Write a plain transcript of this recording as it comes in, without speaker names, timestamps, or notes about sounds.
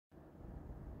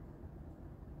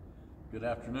Good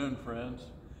afternoon, friends.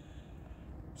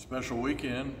 Special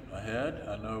weekend ahead.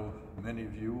 I know many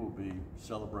of you will be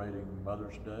celebrating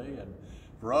Mother's Day, and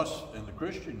for us in the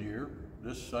Christian year,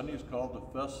 this Sunday is called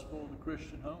the Festival of the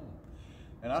Christian Home.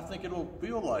 And I think it'll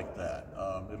feel like that.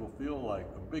 It'll feel like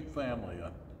a big family,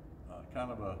 a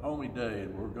kind of a homey day.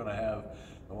 We're going to have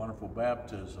the wonderful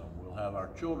baptism. We'll have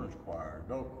our children's choir,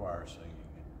 adult choir singing.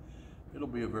 It'll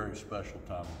be a very special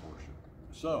time of worship.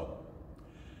 So,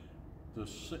 the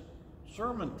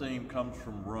sermon theme comes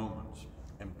from Romans,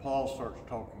 and Paul starts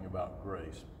talking about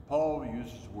grace. Paul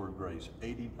uses the word grace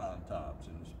 89 times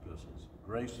in his epistles,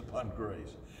 grace upon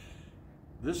grace.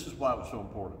 This is why it was so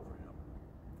important for him.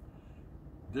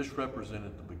 This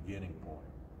represented the beginning point,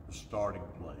 the starting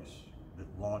place that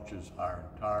launches our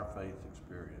entire faith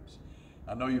experience.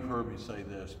 I know you've heard me say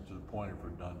this to the point of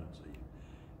redundancy.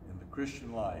 In the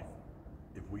Christian life,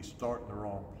 if we start in the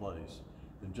wrong place,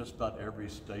 then just about every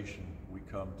station we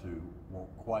come to won't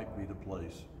quite be the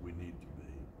place we need to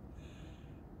be.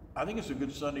 I think it's a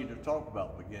good Sunday to talk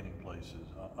about beginning places.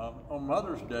 On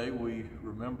Mother's Day, we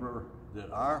remember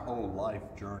that our whole life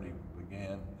journey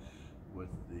began with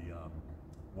the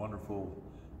wonderful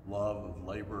love of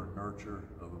labor and nurture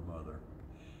of a mother.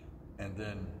 And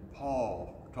then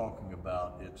Paul talking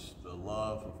about it's the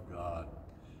love of God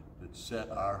that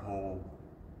set our whole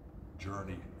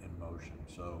journey in motion.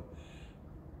 So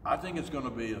I think it's going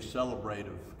to be a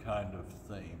celebrative kind of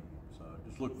theme. So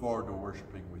just look forward to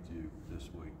worshiping with you this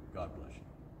week. God bless you.